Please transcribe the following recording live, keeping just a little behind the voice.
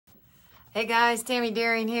Hey guys, Tammy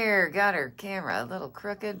Daring here. Got her camera a little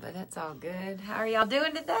crooked, but that's all good. How are y'all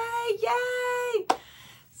doing today? Yay!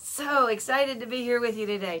 So excited to be here with you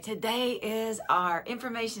today. Today is our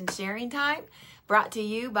information sharing time brought to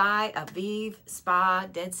you by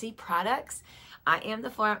AvivSpa Dead Sea Products. I am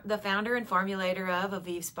the founder and formulator of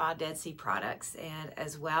AvivSpa Dead Sea Products, and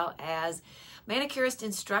as well as manicurist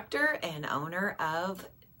instructor and owner of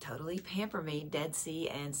Totally Pamper Me Dead Sea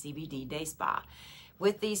and CBD Day Spa.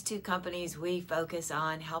 With these two companies, we focus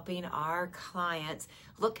on helping our clients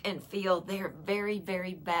look and feel their very,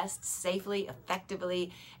 very best safely,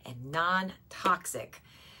 effectively, and non-toxic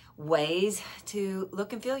ways to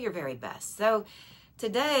look and feel your very best. So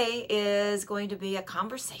today is going to be a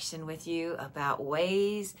conversation with you about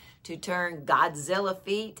ways to turn Godzilla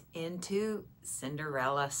feet into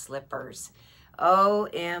Cinderella slippers.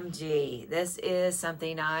 OMG, this is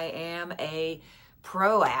something I am a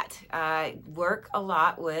pro at. I work a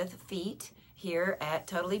lot with feet here at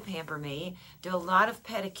Totally Pamper Me, do a lot of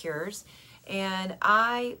pedicures, and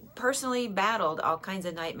I personally battled all kinds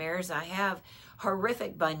of nightmares. I have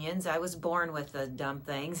horrific bunions. I was born with the dumb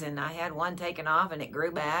things, and I had one taken off and it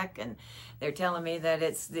grew back, and they're telling me that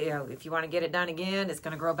it's, if you want to get it done again, it's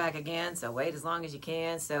going to grow back again, so wait as long as you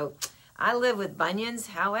can. So I live with bunions.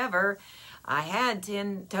 However, I had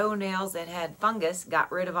 10 toenails that had fungus,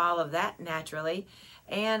 got rid of all of that naturally,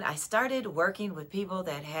 and I started working with people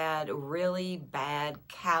that had really bad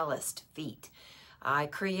calloused feet. I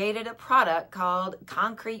created a product called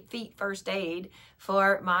Concrete Feet First Aid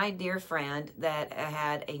for my dear friend that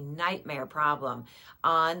had a nightmare problem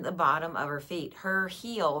on the bottom of her feet. Her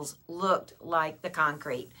heels looked like the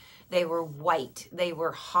concrete. They were white, they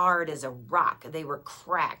were hard as a rock, they were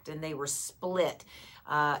cracked, and they were split.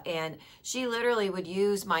 And she literally would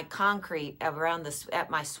use my concrete around at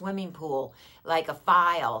my swimming pool like a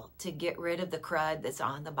file to get rid of the crud that's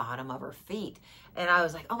on the bottom of her feet. And I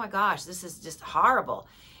was like, oh my gosh, this is just horrible.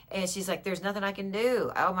 And she's like, there's nothing I can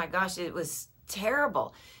do. Oh my gosh, it was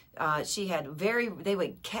terrible. She had they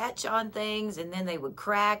would catch on things, and then they would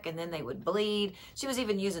crack, and then they would bleed. She was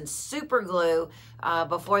even using super glue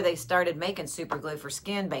before they started making super glue for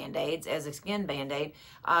skin band-aids as a skin band-aid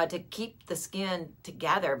to keep the skin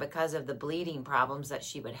together because of the bleeding problems that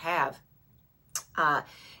she would have.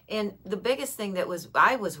 And the biggest thing that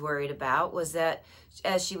I was worried about was that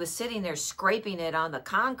as she was sitting there scraping it on the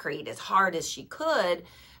concrete as hard as she could,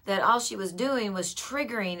 that all she was doing was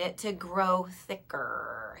triggering it to grow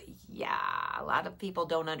thicker. Yeah, a lot of people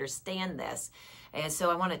don't understand this. And so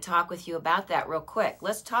I want to talk with you about that real quick.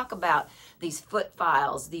 Let's talk about these foot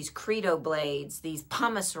files, these credo blades, these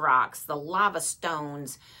pumice rocks, the lava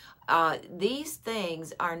stones. These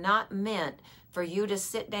things are not meant for you to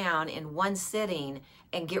sit down in one sitting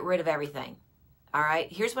and get rid of everything. All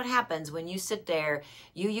right, here's what happens when you sit there.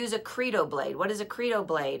 You use a credo blade. What is a credo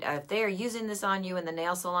blade? If they are using this on you in the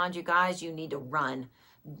nail salons, you guys, you need to run.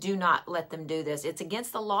 Do not let them do this. It's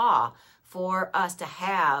against the law for us to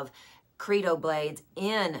have credo blades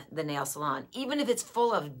in the nail salon. Even if it's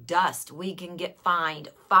full of dust, we can get fined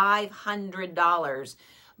 $500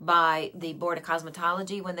 by the Board of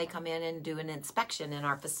Cosmetology when they come in and do an inspection in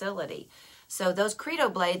our facility. So those credo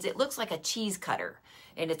blades, it looks like a cheese cutter.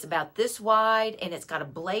 And it's about this wide, and it's got a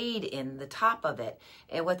blade in the top of it.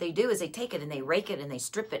 And what they do is they take it and they rake it and they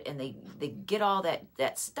strip it and they get all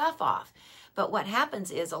that stuff off. But what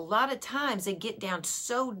happens is a lot of times they get down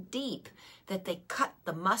so deep that they cut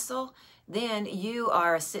the muscle. Then you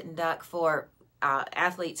are a sitting duck for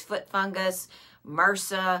athlete's foot fungus,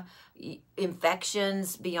 MRSA,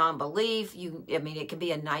 infections beyond belief. I mean, it can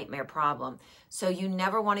be a nightmare problem. So you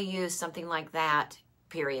never want to use something like that,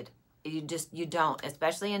 period. You don't,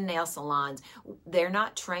 especially in nail salons. They're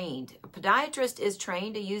not trained. A podiatrist is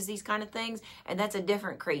trained to use these kind of things, and that's a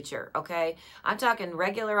different creature, okay? I'm talking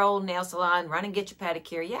regular old nail salon, run and get your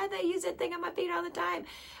pedicure. Yeah, they use that thing on my feet all the time.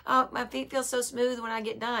 Oh, my feet feel so smooth when I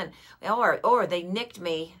get done. Or they nicked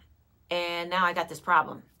me, and now I got this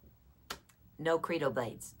problem. No credo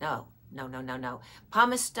blades. No.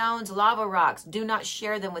 Pumice stones, lava rocks, do not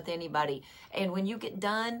share them with anybody. And when you get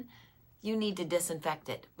done, you need to disinfect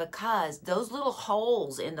it, because those little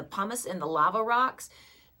holes in the pumice and the lava rocks,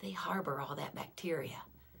 they harbor all that bacteria.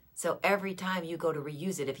 So every time you go to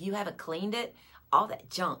reuse it, if you haven't cleaned it, all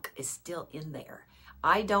that junk is still in there.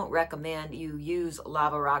 I don't recommend you use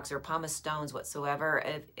lava rocks or pumice stones whatsoever.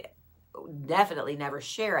 Definitely never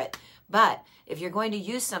share it. But if you're going to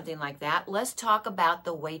use something like that, let's talk about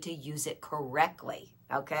the way to use it correctly,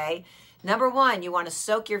 okay? Number one, you want to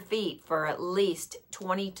soak your feet for at least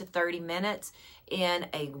 20 to 30 minutes in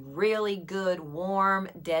a really good warm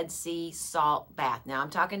Dead Sea salt bath. Now I'm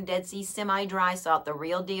talking Dead Sea semi-dry salt, the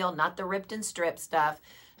real deal, not the ripped and stripped stuff,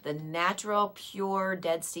 the natural pure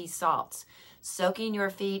Dead Sea salts. Soaking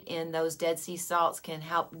your feet in those Dead Sea salts can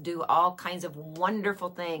help do all kinds of wonderful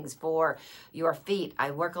things for your feet.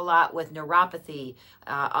 I work a lot with neuropathy,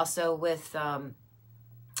 also with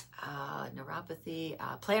neuropathy,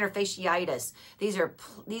 plantar fasciitis.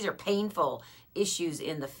 These are painful issues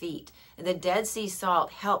in the feet. And the Dead Sea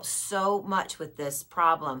salt helps so much with this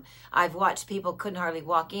problem. I've watched people couldn't hardly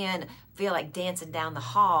walk in, feel like dancing down the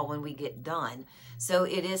hall when we get done. So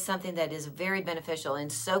it is something that is very beneficial,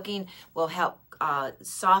 and soaking will help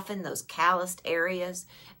soften those calloused areas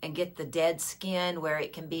and get the dead skin where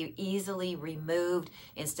it can be easily removed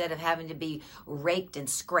instead of having to be raked and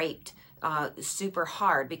scraped super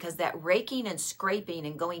hard, because that raking and scraping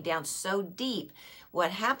and going down so deep,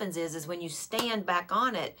 what happens is when you stand back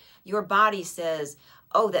on it, your body says,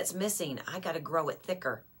 oh, that's missing, I got to grow it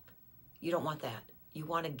thicker. You don't want that. You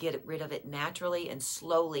want to get rid of it naturally and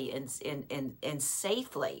slowly and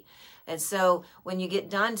safely. And so when you get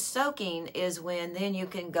done soaking is when then you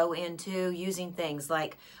can go into using things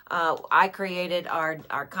like I created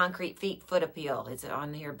our concrete feet foot appeal. It's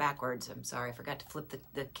on here backwards. I'm sorry, I forgot to flip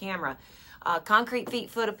the camera. Concrete feet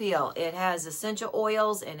foot appeal. It has essential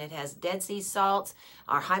oils and it has Dead Sea salts,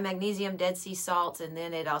 our high magnesium Dead Sea salts, and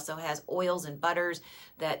then it also has oils and butters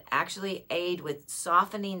that actually aid with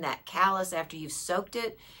softening that callus after you've soaked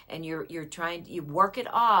it, and you work it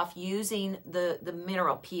off using the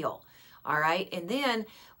mineral peel. All right, and then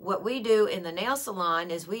what we do in the nail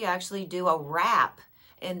salon is we actually do a wrap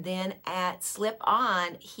and then slip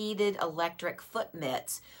on heated electric foot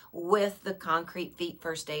mitts with the concrete feet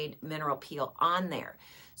first aid mineral peel on there.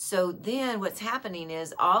 So then what's happening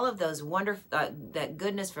is all of those wonderful, that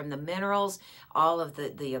goodness from the minerals, all of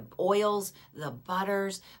the oils, the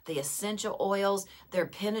butters, the essential oils, they're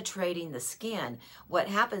penetrating the skin. What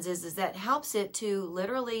happens is that helps it to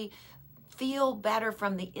literally feel better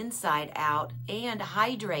from the inside out and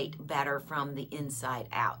hydrate better from the inside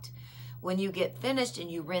out. When you get finished and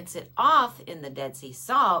you rinse it off in the Dead Sea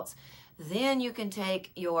salts, then you can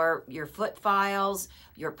take your foot files,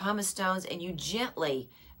 your pumice stones, and you gently,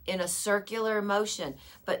 in a circular motion.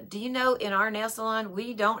 But do you know, in our nail salon,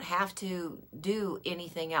 we don't have to do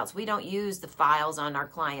anything else. We don't use the files on our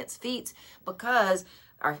clients' feet because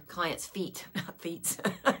our clients' feet, not feet,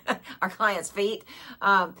 our clients' feet,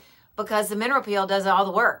 because the mineral peel does all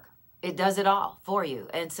the work. It does it all for you.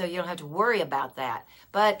 And so you don't have to worry about that.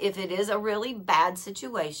 But if it is a really bad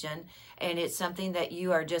situation and it's something that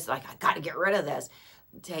you are just like, I got to get rid of this,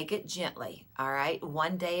 take it gently, all right?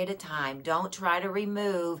 One day at a time. Don't try to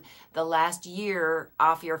remove the last year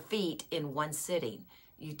off your feet in one sitting.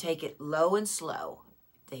 You take it low and slow.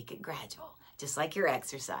 Take it gradual. Just like your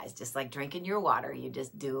exercise, just like drinking your water. You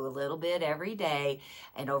just do a little bit every day.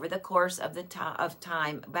 And over the course of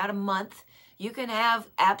time, about a month, you can have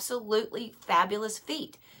absolutely fabulous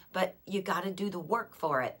feet, but you got to do the work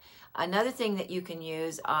for it. Another thing that you can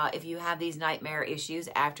use if you have these nightmare issues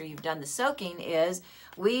after you've done the soaking is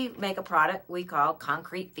we make a product we call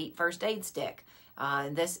Concrete Feet First Aid Stick.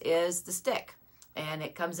 This is the stick, and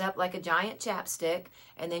it comes up like a giant chapstick,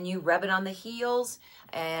 and then you rub it on the heels.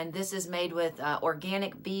 And this is made with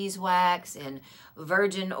organic beeswax and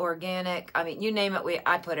virgin organic. I mean, you name it,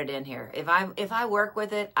 I put it in here. If I work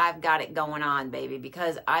with it, I've got it going on, baby,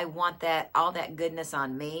 because I want all that goodness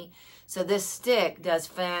on me. So this stick does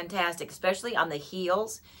fantastic, especially on the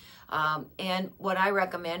heels. And what I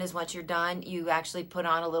recommend is once you're done, you actually put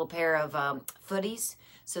on a little pair of footies.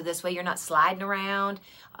 So this way you're not sliding around.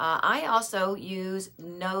 I also use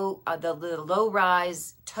the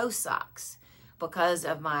low-rise toe socks, because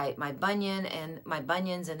of my bunions,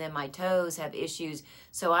 and then my toes have issues.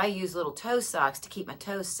 So I use little toe socks to keep my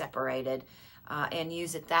toes separated and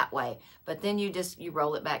use it that way. But then you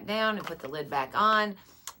roll it back down and put the lid back on.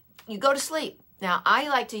 You go to sleep. Now, I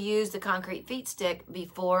like to use the concrete feet stick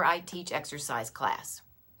before I teach exercise class.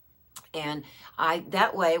 And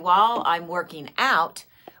that way, while I'm working out,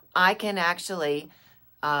 I can actually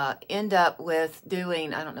end up with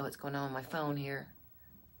doing, I don't know what's going on my phone here.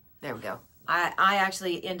 There we go. I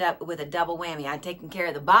actually end up with a double whammy. I'm taking care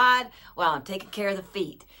of the bod while I'm taking care of the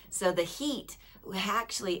feet. So the heat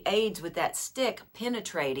actually aids with that stick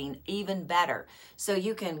penetrating even better. So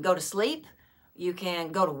you can go to sleep, you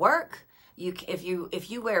can go to work. If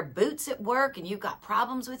you wear boots at work and you've got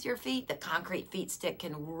problems with your feet, the concrete feet stick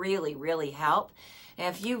can really, really help.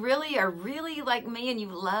 And if you really are like me and you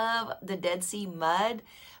love the Dead Sea mud,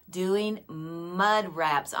 Doing mud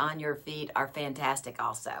wraps on your feet are fantastic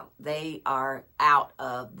also. They are out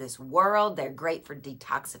of this world. They're great for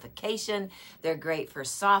detoxification. They're great for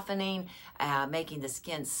softening, making the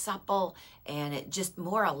skin supple and it just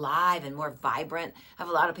more alive and more vibrant. I have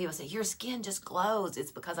a lot of people say, your skin just glows.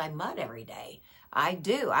 It's because I mud every day. I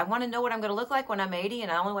do. I want to know what I'm going to look like when I'm 80,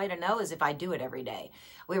 and the only way to know is if I do it every day.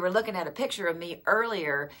 We were looking at a picture of me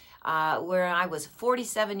earlier where I was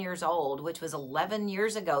 47 years old, which was 11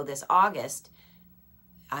 years ago this August,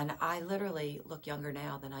 and I literally look younger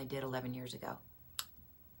now than I did 11 years ago.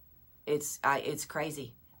 It's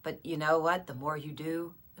crazy, but you know what? The more you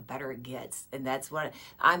do, the better it gets, and that's what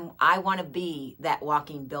I want to be, that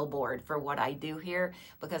walking billboard for what I do here,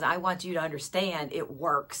 because I want you to understand it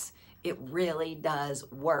works. It really does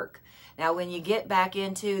work. Now, when you get back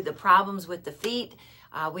into the problems with the feet,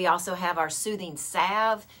 we also have our soothing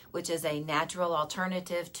salve, which is a natural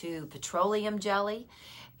alternative to petroleum jelly.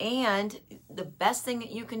 And the best thing that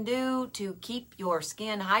you can do to keep your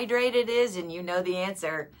skin hydrated is, and you know the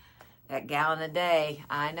answer, that gallon a day.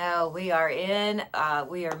 I know we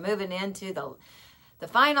are moving into the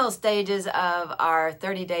final stages of our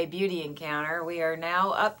 30-day beauty encounter. We are now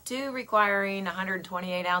up to requiring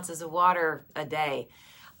 128 ounces of water a day.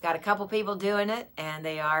 Got a couple people doing it, and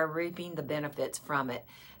they are reaping the benefits from it.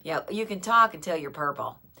 You know, you can talk until you're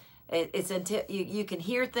purple. It's until you can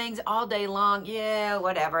hear things all day long. Yeah,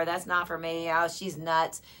 whatever. That's not for me. Oh, she's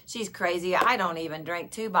nuts. She's crazy. I don't even drink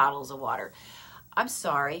 2 bottles of water. I'm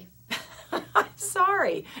sorry. I'm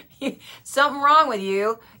sorry. Something wrong with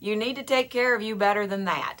you. You need to take care of you better than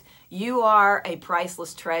that. You are a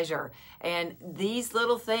priceless treasure. And these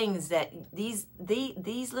little things that, these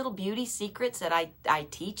little beauty secrets that I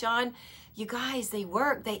teach on, you guys, they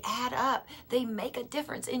work. They add up. They make a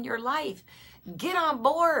difference in your life. Get on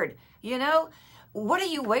board. You know, what are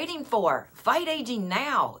you waiting for? Fight aging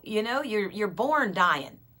now. You know, you're born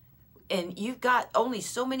dying. And you've got only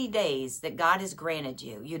so many days that God has granted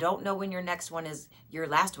you. You don't know when your last one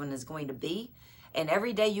is going to be. And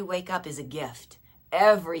every day you wake up is a gift.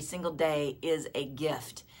 Every single day is a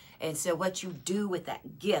gift. And so what you do with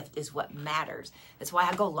that gift is what matters. That's why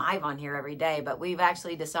I go live on here every day. But we've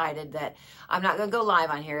actually decided that I'm not going to go live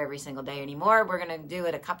on here every single day anymore. We're going to do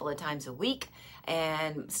it a couple of times a week.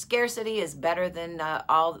 And scarcity is better than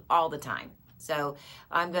all the time. So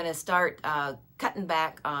I'm going to start cutting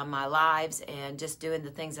back on my lives and just doing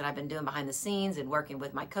the things that I've been doing behind the scenes and working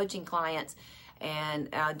with my coaching clients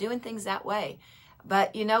and doing things that way.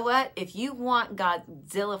 But you know what? If you want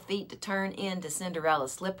Godzilla feet to turn into Cinderella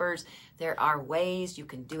slippers, there are ways you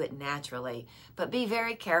can do it naturally. But be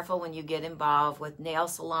very careful when you get involved with nail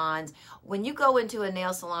salons. When you go into a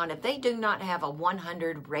nail salon, if they do not have a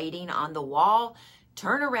 100 rating on the wall,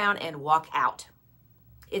 turn around and walk out.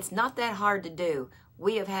 It's not that hard to do.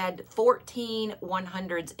 We have had 14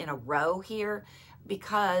 100s in a row here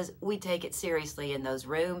because we take it seriously in those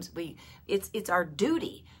rooms. It's our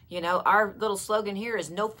duty. You know, our little slogan here is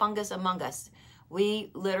no fungus among us.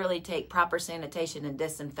 We literally take proper sanitation and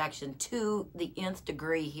disinfection to the nth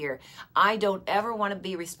degree here. I don't ever want to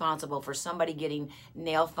be responsible for somebody getting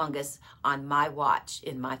nail fungus on my watch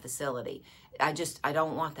in my facility. I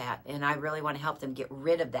don't want that. And I really want to help them get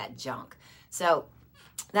rid of that junk. So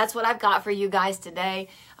that's what I've got for you guys today.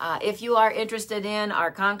 If you are interested in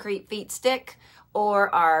our concrete feet stick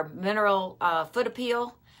or our mineral foot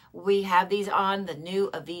appeal, we have these on the new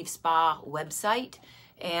AvivSpa website,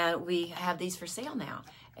 and we have these for sale now.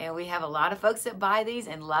 And we have a lot of folks that buy these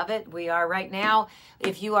and love it. We are right now,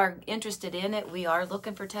 if you are interested in it, we are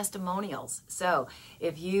looking for testimonials. So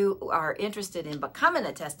if you are interested in becoming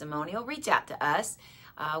a testimonial, reach out to us.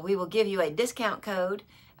 We will give you a discount code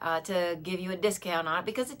to give you a discount on it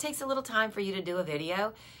because it takes a little time for you to do a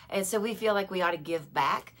video. And so we feel like we ought to give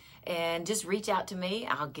back. And just reach out to me.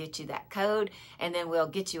 I'll get you that code, and then we'll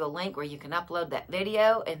get you a link where you can upload that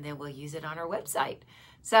video, and then we'll use it on our website.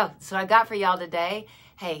 So I got for y'all today.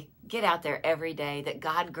 Hey, get out there every day that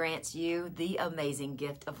God grants you the amazing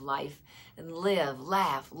gift of life and live,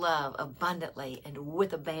 laugh, love abundantly and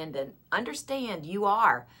with abandon. Understand you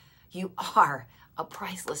are a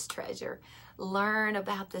priceless treasure. Learn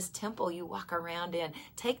about this temple you walk around in.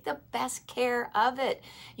 Take the best care of it.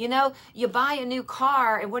 You know, you buy a new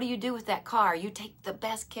car, and what do you do with that car? You take the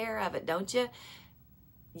best care of it, don't you?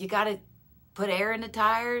 You got to put air in the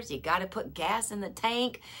tires. You got to put gas in the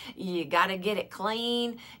tank. You got to get it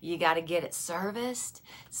clean. You got to get it serviced.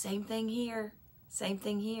 Same thing here. Same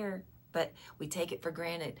thing here. But we take it for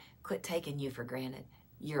granted. Quit taking you for granted.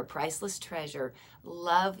 You're a priceless treasure.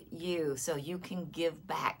 Love you so you can give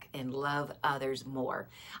back and love others more.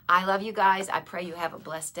 I love you guys. I pray you have a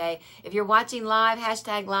blessed day. If you're watching live,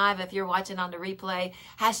 hashtag live. If you're watching on the replay,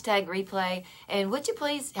 hashtag replay. And would you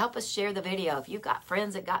please help us share the video? If you've got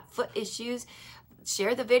friends that got foot issues,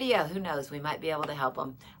 share the video. Who knows? We might be able to help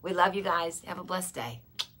them. We love you guys. Have a blessed day.